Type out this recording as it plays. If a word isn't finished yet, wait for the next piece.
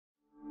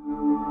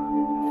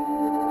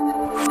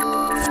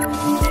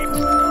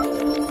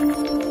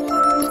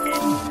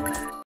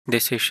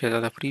This is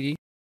Shazad Afridi,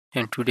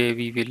 and today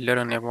we will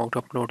learn about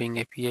uploading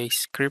API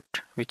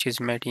script which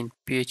is made in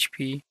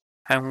PHP.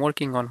 I'm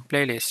working on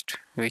playlist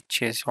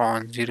which is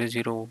on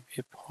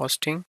 00web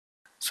hosting.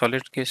 So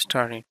let's get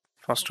started.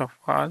 First of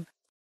all,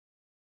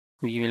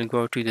 we will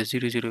go to the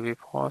 00web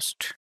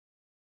host,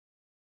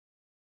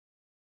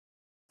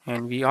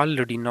 and we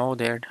already know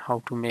that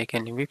how to make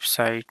any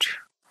website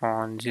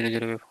on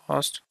 00web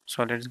host.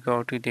 So let's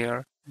go to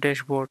their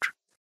dashboard.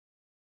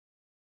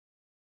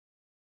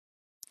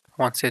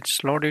 Once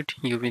it's loaded,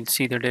 you will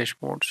see the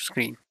dashboard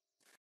screen.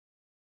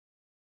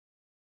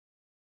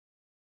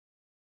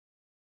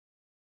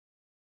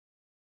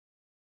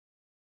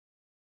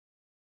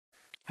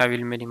 I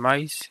will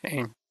minimize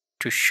and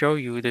to show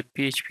you the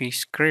PHP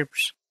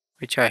scripts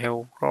which I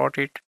have wrote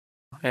it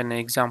an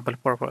example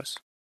purpose.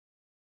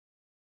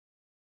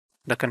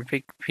 The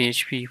config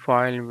PHP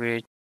file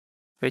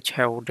which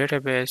have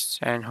database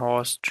and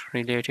host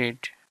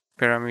related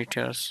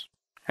parameters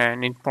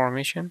and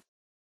information.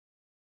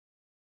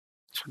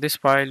 So this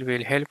file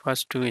will help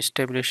us to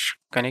establish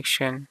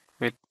connection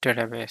with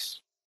database.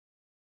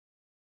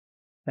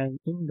 And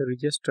in the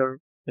register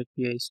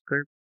API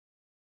script,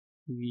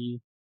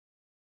 we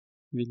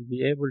will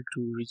be able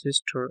to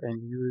register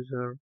an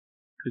user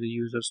to the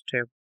users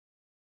tab,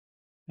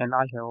 and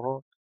I have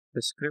wrote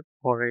the script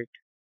for it,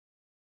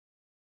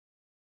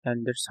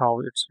 and that's how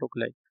it's look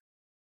like.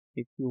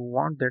 If you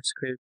want that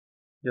script,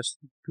 just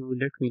do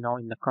let me know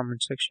in the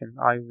comment section.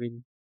 I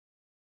will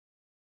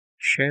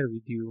share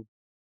with you.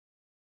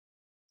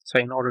 So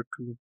in order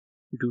to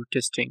do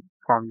testing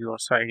from your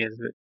side as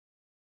well.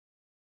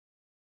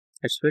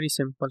 It's very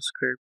simple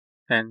script,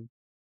 and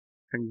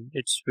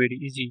it's very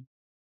easy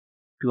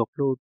to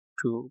upload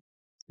to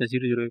the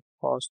 00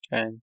 post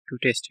and to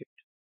test it.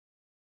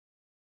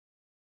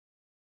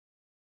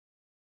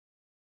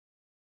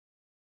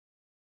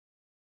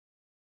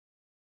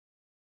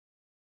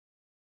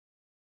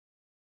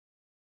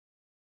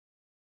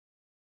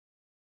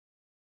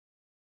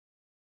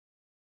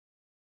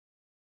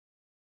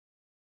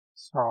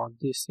 So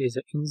this is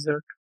an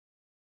insert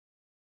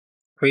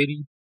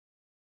query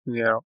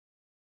where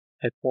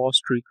a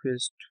post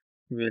request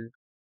will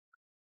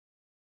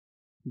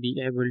be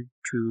able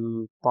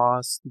to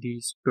pass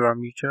these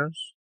parameters,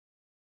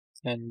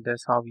 and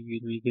that's how we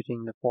will be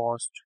getting the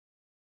post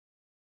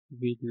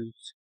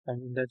values,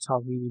 and that's how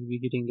we will be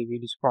getting the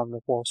values from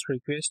the post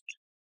request.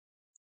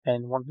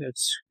 And once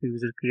it's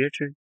user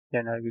created,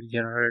 then I will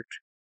generate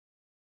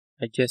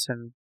a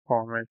JSON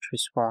format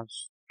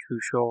response to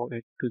show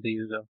it to the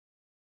user.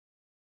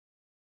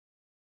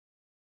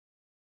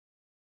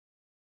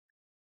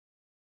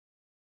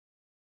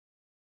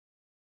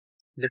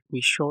 Let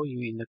me show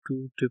you in the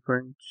two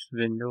different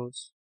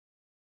windows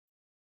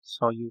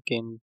so you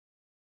can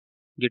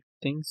get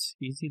things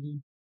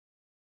easily.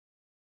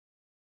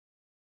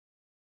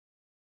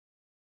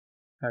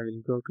 I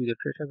will go to the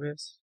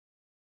database.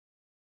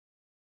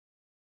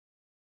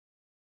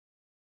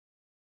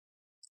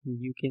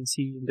 You can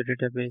see the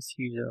database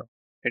user.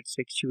 It's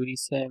actually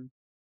same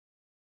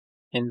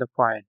in the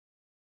file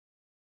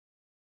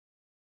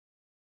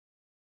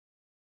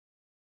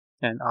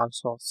and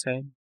also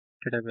same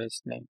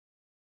database name.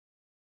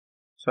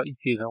 So if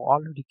you have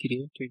already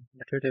created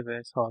a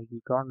database or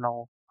you don't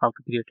know how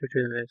to create a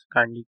database,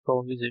 kindly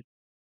go visit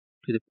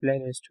to the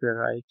playlist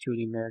where I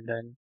actually made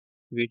a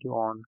video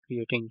on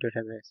creating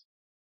database.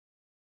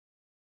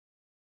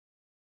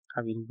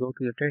 I will go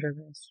to the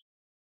database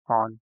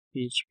on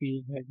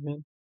PHP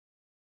admin.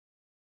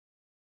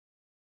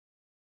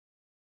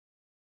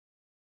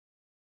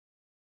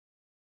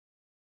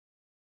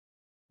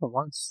 So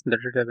once the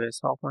database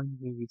open,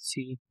 you will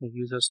see the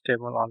users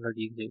table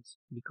already exists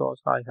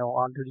because I have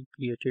already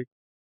created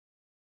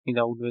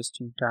without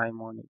wasting time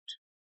on it.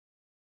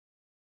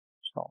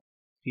 So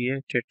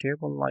create a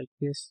table like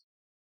this.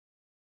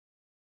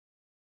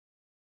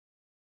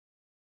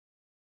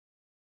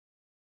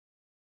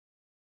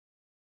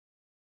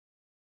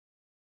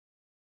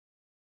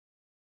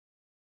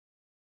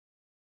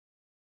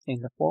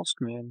 In the post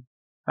main,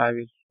 I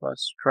will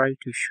first try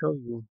to show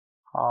you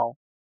how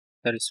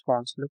the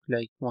response look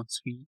like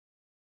once we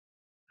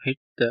hit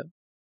the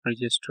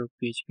register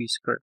PHP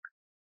script.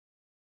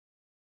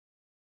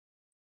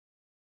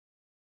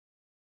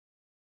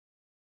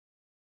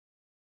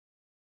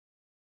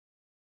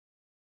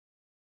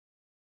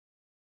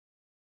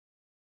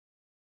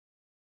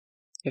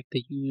 If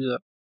the user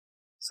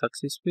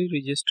successfully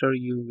register,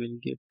 you will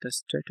get the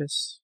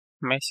status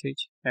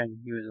message and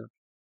user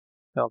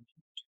object.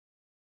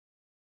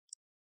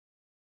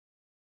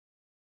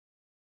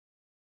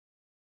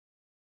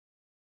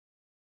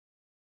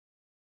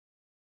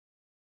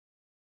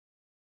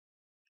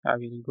 I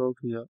will go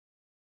to the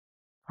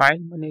file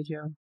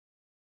manager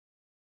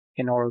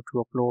in order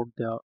to upload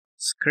the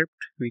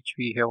script which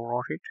we have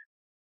wrote it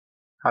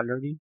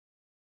already.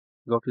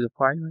 Go to the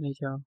file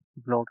manager,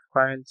 upload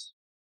files,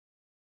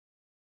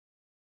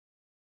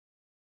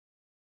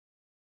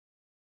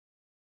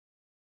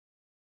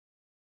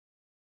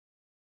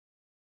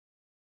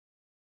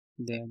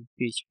 then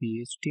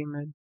PHP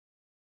HTML,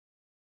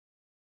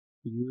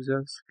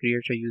 users,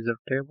 create a user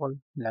table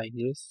like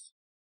this.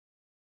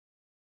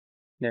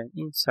 Then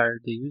inside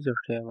the user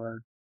table,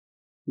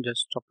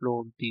 just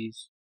upload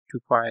these two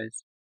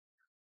files,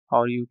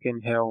 or you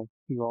can have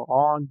your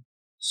own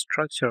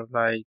structure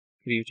like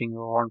creating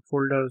your own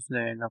folders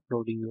then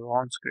uploading your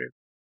own script.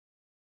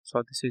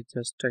 So this is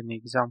just an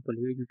example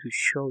video to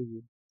show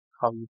you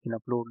how you can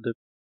upload the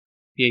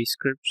PI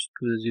scripts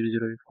to the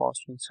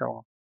 00webhost and so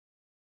on.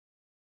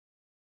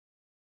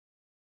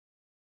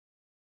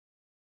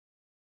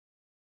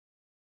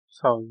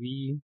 So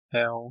we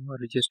have a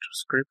register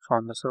script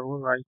on the server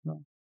right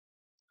now.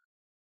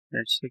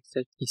 It's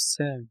exactly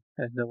same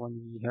as the one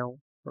we have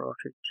wrote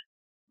it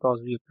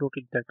because we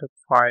uploaded that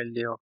file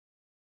there.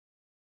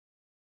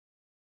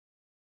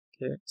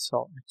 Okay,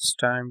 so it's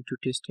time to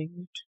testing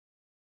it.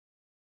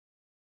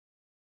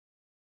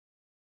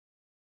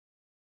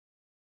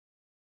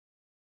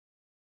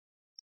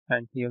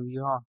 And here we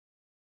are.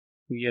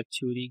 We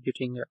actually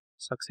getting a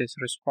success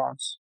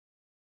response.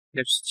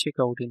 Let's check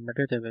out in the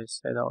database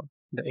whether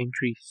the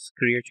entry is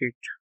created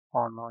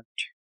or not.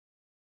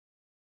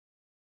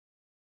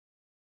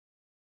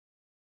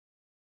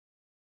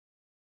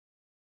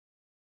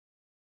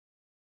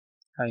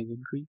 I will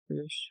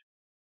refresh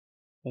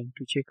and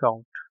to check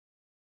out.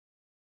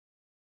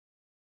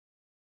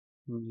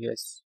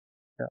 Yes,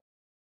 the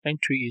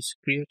entry is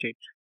created.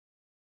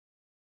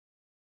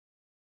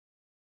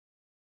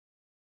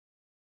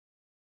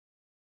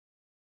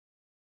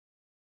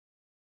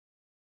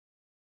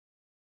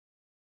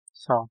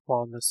 So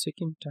for the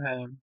second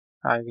time,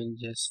 I will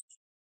just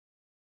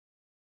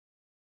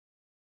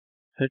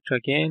hit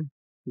again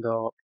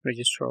the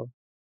register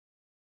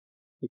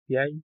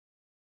API,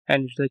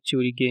 and it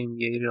actually gave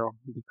me error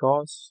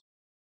because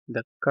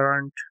the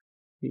current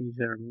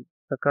user,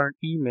 the current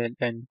email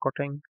and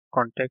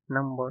contact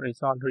number is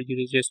already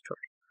registered,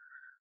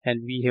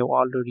 and we have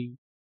already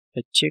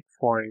checked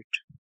for it,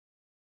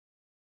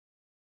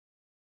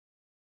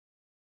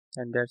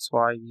 and that's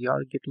why we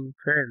are getting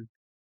failed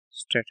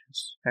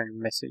status and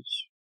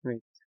message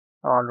with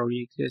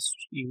already exist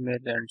email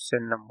and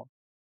send number.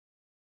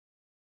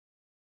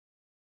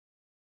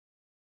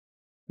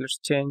 Let's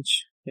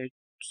change it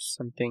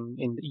something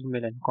in the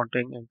email and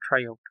contact and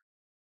try out.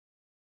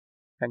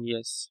 And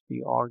yes,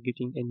 we are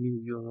getting a new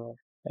user,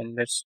 and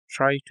let's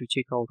try to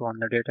check out on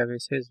the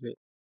database as well.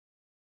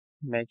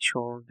 Make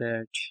sure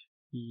that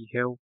we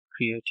have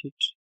created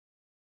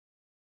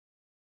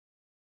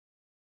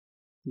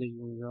the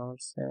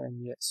users,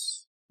 and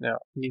yes, the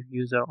new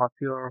user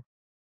appear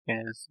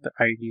as the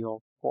ID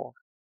of 4.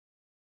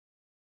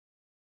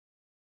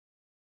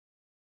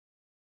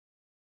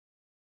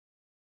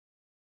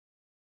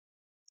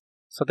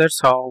 So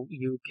that's how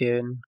you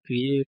can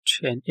create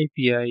an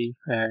API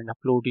and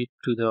upload it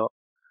to the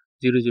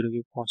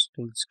 00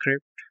 posting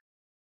script,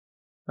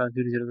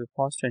 00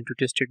 post, and to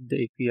test it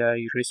the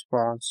API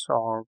response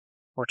or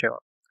whatever.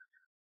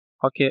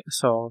 Okay,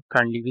 so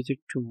kindly visit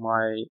to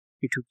my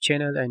YouTube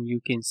channel and you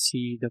can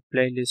see the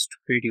playlist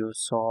videos.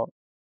 So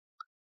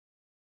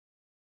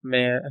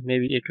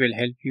maybe it will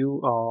help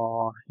you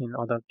in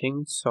other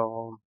things.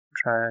 So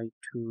try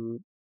to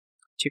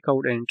check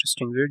out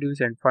interesting videos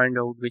and find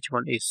out which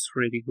one is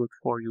really good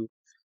for you.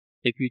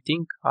 If you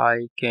think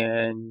I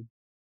can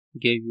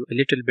give you a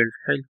little bit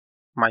help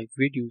my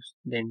videos,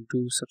 then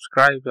do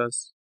subscribe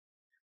us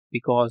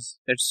because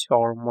it's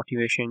our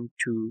motivation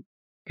to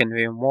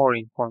convey more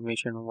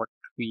information what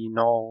we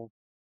know